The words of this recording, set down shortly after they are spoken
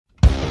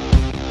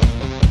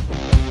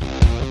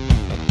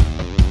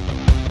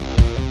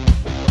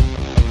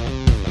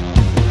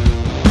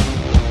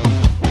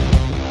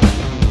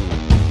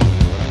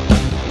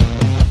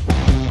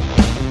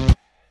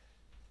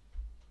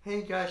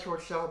Hey guys,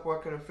 what's up?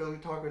 Welcome to Philly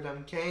Talk with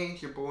MK.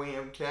 It's your boy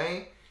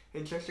MK.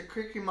 And just a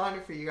quick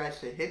reminder for you guys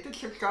to hit the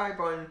subscribe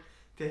button,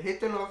 to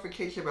hit the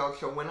notification bell,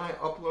 so when I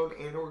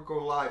upload and or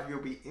go live, you'll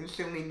be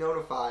instantly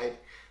notified.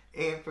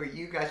 And for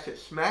you guys to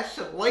smash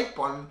the like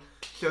button,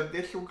 so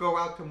this will go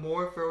out to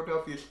more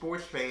Philadelphia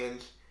sports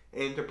fans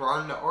and to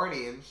broaden the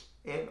audience.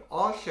 And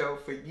also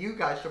for you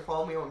guys to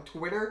follow me on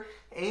Twitter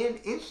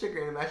and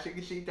Instagram, as you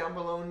can see down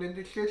below in the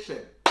description.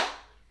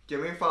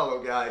 Give me a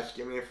follow, guys.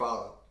 Give me a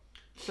follow.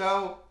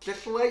 So,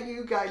 just to let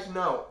you guys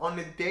know, on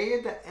the day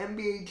of the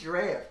NBA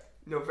draft,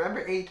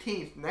 November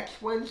 18th,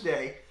 next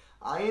Wednesday,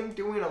 I am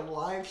doing a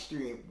live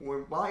stream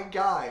with my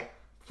guy,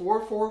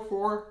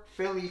 444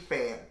 Philly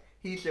Fan.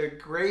 He's a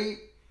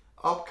great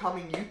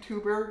upcoming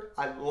YouTuber.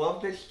 I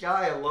love this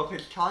guy. I love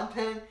his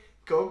content.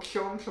 Go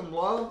show him some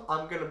love.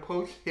 I'm going to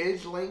post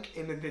his link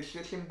in the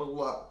description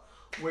below.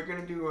 We're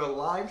going to do a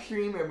live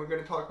stream and we're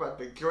going to talk about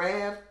the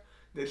draft,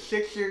 the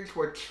Sixers,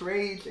 what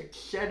trades,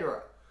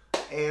 etc.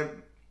 And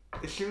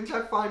as soon as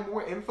I find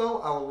more info,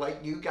 I will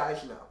let you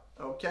guys know,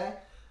 okay?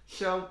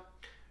 So,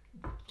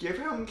 give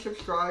him a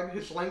subscribe.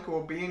 His link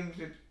will be in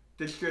the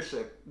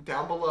description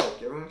down below.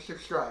 Give him a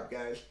subscribe,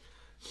 guys.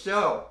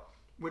 So,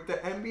 with the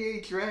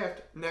NBA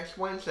draft next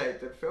Wednesday,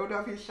 the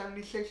Philadelphia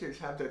 76ers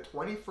have the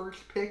 21st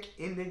pick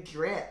in the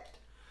draft.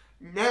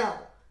 Now,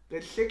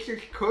 the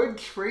Sixers could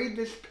trade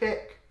this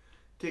pick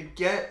to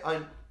get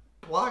a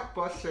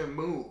blockbuster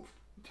move.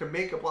 To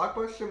make a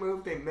blockbuster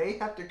move, they may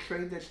have to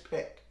trade this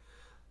pick.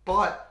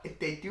 But if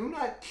they do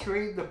not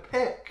trade the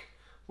pick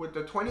with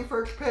the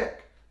 21st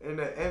pick in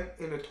the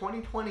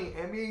 2020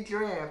 NBA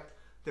draft,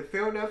 the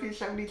Philadelphia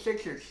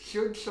 76ers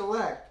should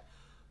select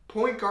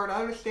point guard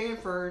out of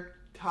Stanford,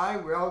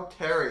 Tyrell,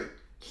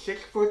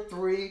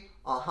 6'3",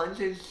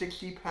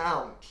 160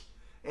 pounds.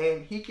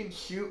 And he can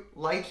shoot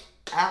lights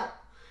out.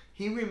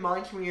 He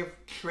reminds me of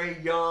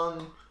Trae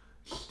Young,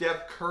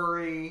 Steph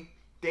Curry,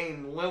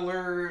 Dame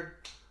Lillard,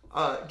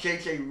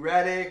 J.J.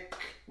 Redick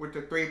with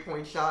the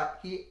three-point shot.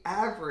 He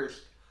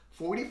averaged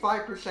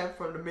 45%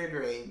 from the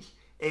mid-range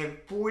and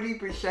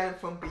 40%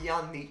 from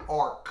beyond the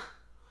arc.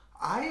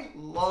 I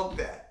love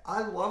that.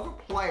 I love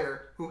a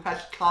player who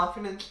has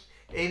confidence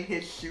in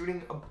his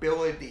shooting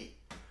ability.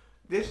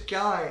 This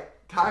guy,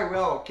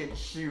 Tyrell, can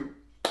shoot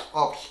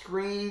off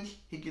screens.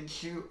 He can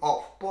shoot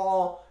off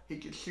ball. He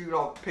can shoot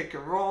off pick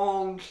and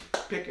rolls,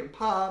 pick and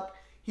pop.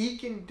 He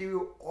can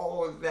do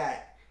all of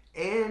that.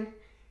 And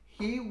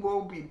he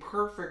will be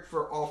perfect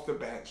for off the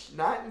bench.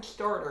 Not in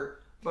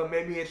starter, but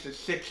maybe it's a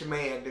sixth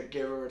man to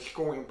give her a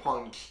scoring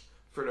punch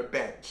for the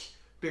bench.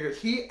 Because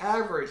he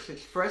averaged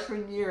his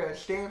freshman year at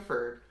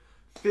Stanford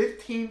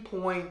 15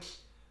 points,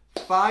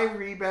 5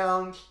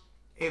 rebounds,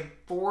 and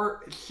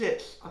 4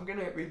 assists. I'm going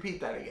to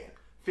repeat that again.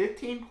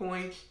 15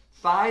 points,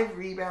 5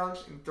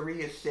 rebounds, and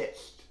 3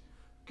 assists.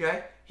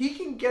 Okay? He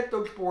can get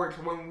those boards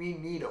when we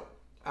need them.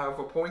 Out of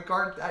a point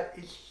guard, that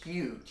is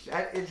huge.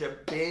 That is a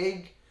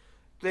big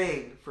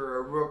thing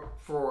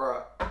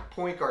for a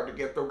point guard to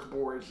get those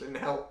boards and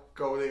help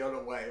go the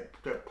other way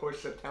to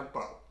push the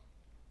tempo.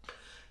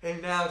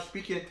 And now,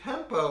 speaking of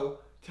tempo,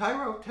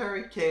 Tyrell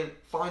can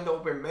find the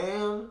open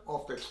man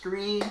off the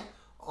screen,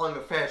 on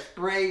the fast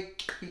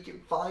break. He can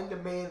find the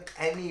man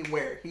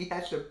anywhere. He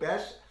has the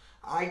best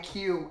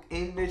IQ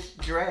in this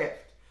draft.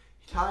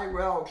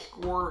 Tyrell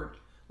scored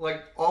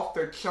like off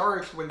the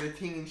charts when the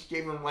teams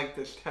gave him like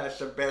this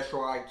test of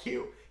basketball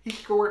IQ. He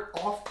scored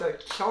off the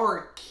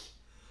charts.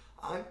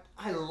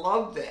 I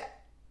love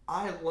that.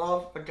 I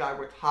love a guy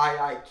with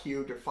high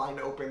IQ to find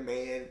an open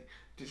man,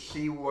 to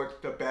see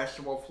what the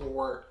basketball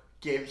floor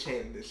gives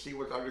him, to see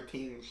what other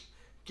teams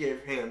give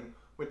him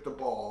with the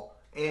ball.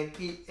 And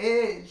he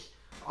is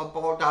a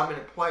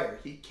ball-dominant player.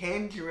 He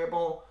can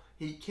dribble.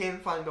 He can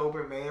find the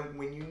open man.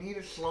 When you need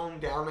to slow him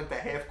down at the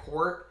half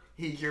court,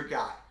 he's your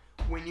guy.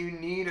 When you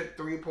need a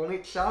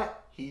three-point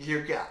shot, he's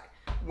your guy.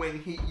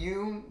 When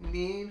you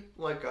need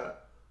like a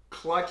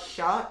clutch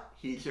shot,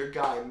 he's your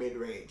guy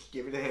mid-range.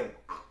 Give it to him.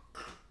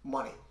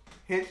 Money.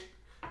 His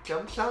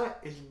jump shot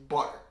is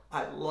butter.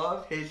 I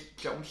love his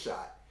jump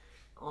shot.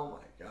 Oh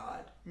my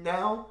God.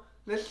 Now,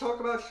 let's talk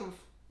about some,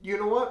 you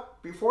know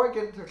what? Before I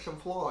get into some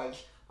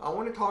flaws, I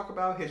want to talk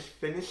about his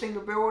finishing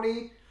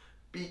ability,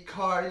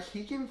 because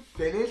he can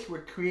finish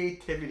with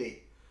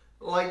creativity.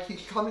 Like,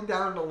 he's coming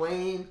down the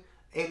lane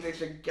and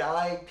there's a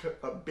guy,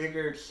 a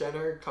bigger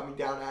center coming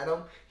down at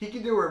him. He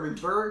can do a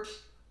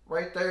reverse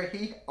right there.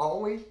 He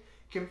always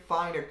can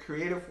find a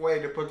creative way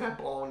to put that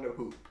ball in the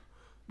hoop,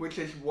 which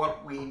is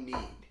what we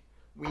need.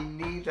 We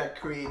need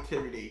that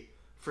creativity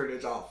for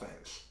this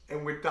offense.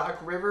 And with Doc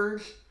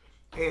Rivers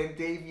and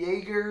Dave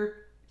Yeager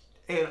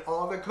and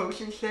all the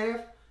coaching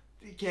staff,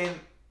 they can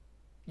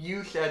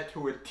use that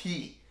to a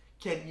T.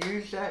 Can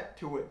use that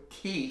to a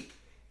T.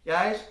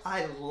 Guys,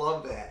 I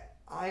love that.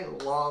 I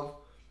love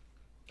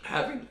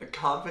having the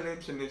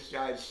confidence in this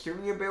guy's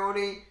shooting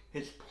ability,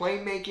 his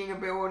playmaking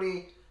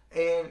ability,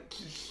 and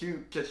to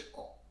shoot just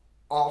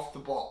off the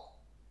ball.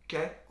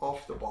 Okay?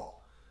 Off the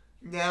ball.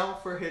 Now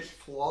for his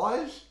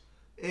flaws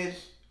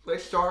is,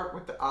 let's start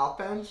with the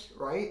offense,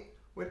 right?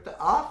 With the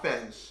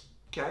offense,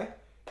 Okay?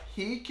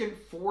 He can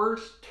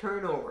force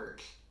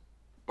turnovers.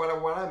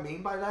 But what I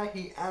mean by that,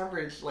 he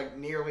averaged like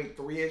nearly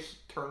 3-ish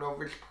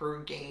turnovers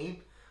per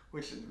game,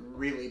 which is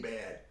really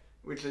bad.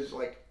 Which is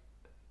like,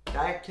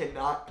 that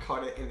cannot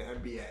cut it in the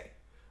NBA.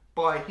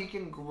 But he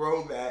can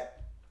grow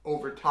that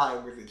over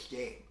time with his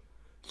game.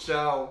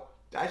 So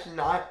that's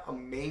not a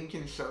main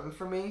concern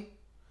for me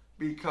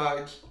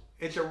because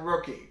it's a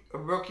rookie. A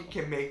rookie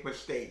can make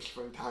mistakes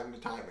from time to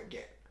time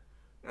again.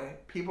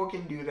 Right? People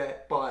can do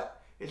that,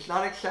 but it's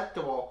not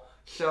acceptable.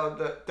 So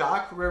the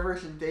Doc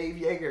Rivers and Dave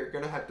Yeager are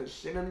going to have to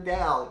sit him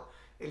down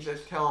and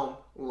just tell him,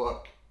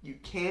 look, you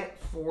can't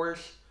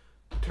force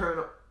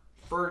turnovers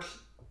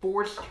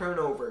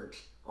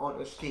on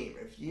this team.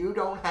 If you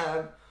don't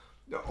have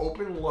the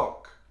open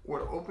look or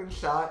the open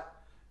shot,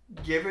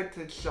 give it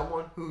to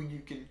someone who you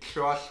can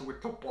trust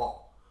with the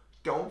ball.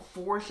 Don't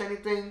force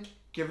anything.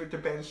 Give it to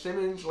Ben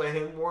Simmons. Let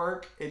him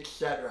work,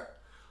 etc.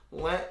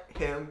 Let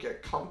him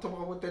get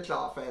comfortable with this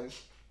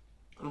offense.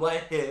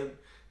 Let him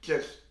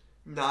just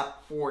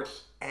not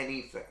force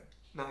anything.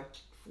 Not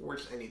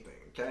force anything,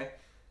 okay?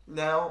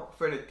 Now,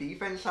 for the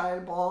defense side of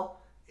the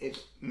ball,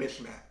 it's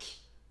mismatch.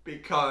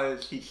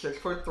 Because he's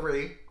 6'3",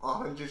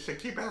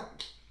 160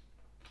 pounds.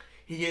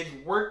 He is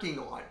working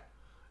on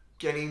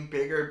getting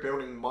bigger,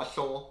 building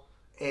muscle,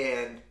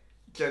 and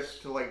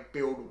just to like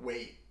build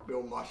weight,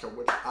 build muscle,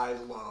 which I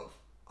love.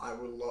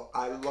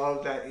 I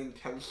love that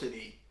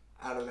intensity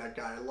out of that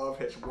guy. I love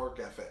his work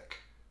ethic.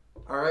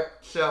 Alright,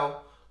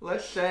 so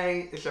let's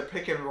say it's a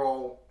pick and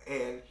roll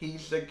and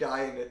he's the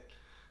guy in the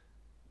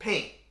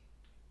paint.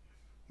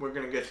 We're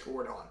gonna get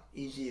scored on.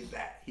 Easy as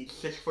that. He's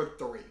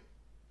 6'3".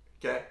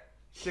 Okay?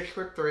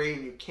 6'3",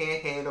 and you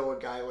can't handle a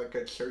guy like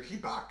a Serge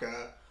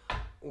Ibaka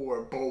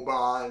or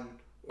Boban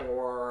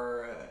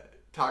or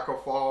Taco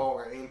Fall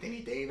or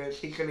Anthony Davis.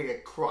 He's gonna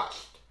get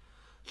crushed.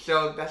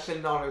 So that's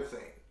another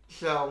thing.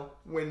 So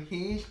when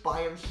he's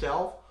by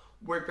himself,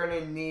 we're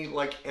gonna need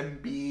like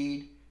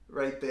Embiid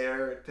right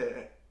there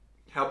to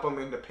help him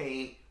in the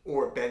paint,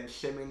 or Ben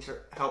Simmons to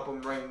help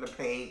him right in the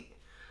paint.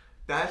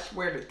 That's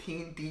where the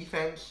team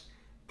defense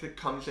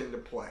comes into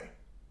play.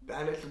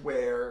 That is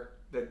where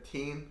the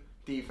team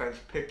defense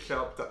picks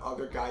up the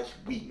other guy's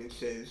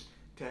weaknesses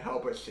to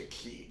help us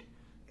succeed.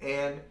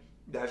 And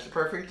that's the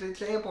perfect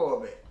example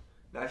of it.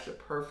 That's the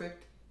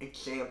perfect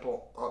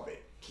example of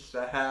it. Just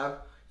to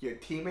have your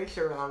teammates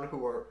around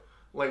who are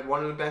like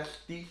one of the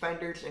best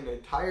defenders in the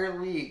entire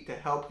league to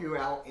help you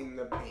out in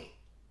the paint.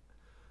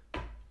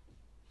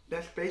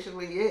 That's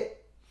basically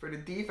it for the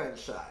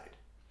defense side.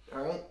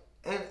 Alright?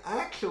 And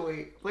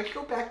actually, let's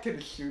go back to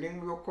the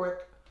shooting real quick.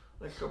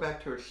 Let's go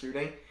back to his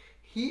shooting.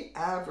 He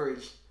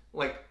averaged,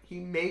 he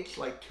makes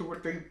 2 or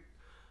 3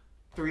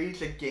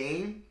 threes a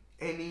game,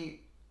 and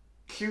he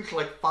shoots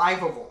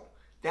 5 of them.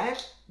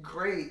 That's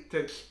great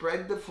to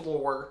spread the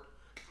floor,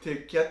 to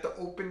get the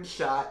open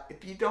shot.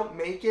 If you don't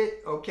make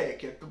it, okay,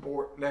 get the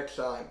board next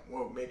time.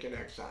 We'll make it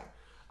next time.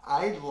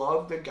 I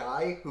love the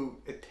guy who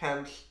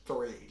attempts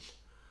threes.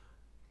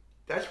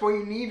 That's what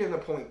you need in a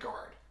point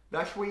guard.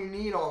 That's what you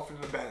need off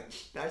of the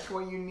bench. That's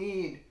what you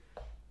need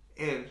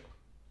in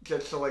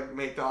just to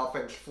make the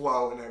offense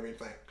flow and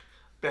everything.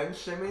 Ben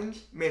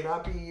Simmons may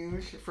not be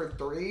used for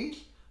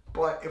threes,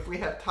 but if we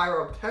have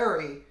Tyrell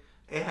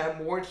and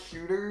have more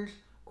shooters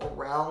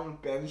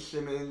around Ben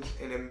Simmons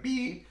and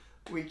Embiid,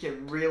 we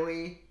can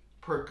really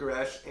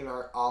progress in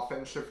our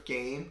offensive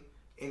game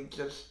and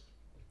just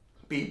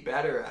be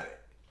better at it.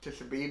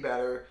 Just be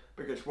better,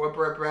 because what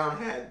Brett Brown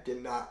had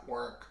did not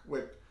work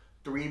with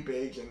 3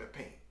 bigs in the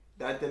paint.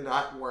 That did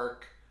not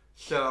work.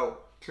 So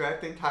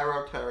drafting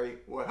Tyrell Terry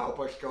will help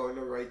us go in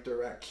the right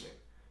direction.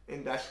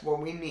 And that's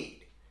what we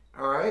need.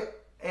 Alright?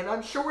 And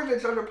I'm sure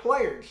there's other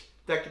players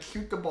that can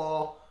shoot the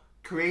ball,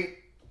 create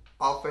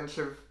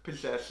offensive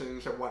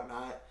possessions and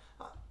whatnot.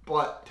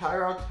 But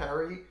Tyrell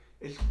Terry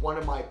is one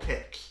of my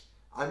picks.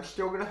 I'm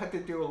still going to have to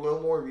do a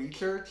little more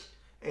research,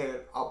 and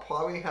I'll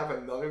probably have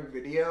another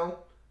video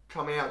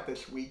coming out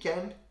this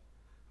weekend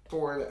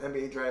for the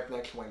NBA draft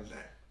next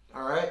Wednesday.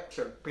 Alright?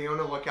 So be on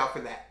the lookout for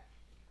that.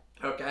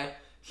 Okay?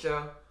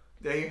 So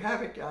there you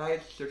have it, guys.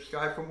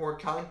 Subscribe for more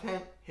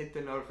content. Hit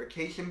the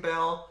notification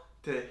bell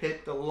to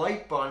hit the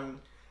like button,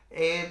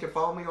 and to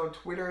follow me on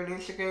Twitter and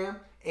Instagram,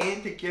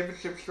 and to give a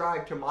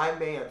subscribe to my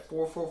man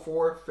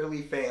 444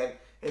 Philly fan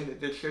in the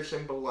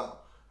description below.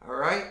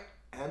 Alright?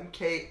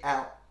 MK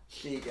out.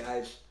 See you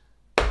guys.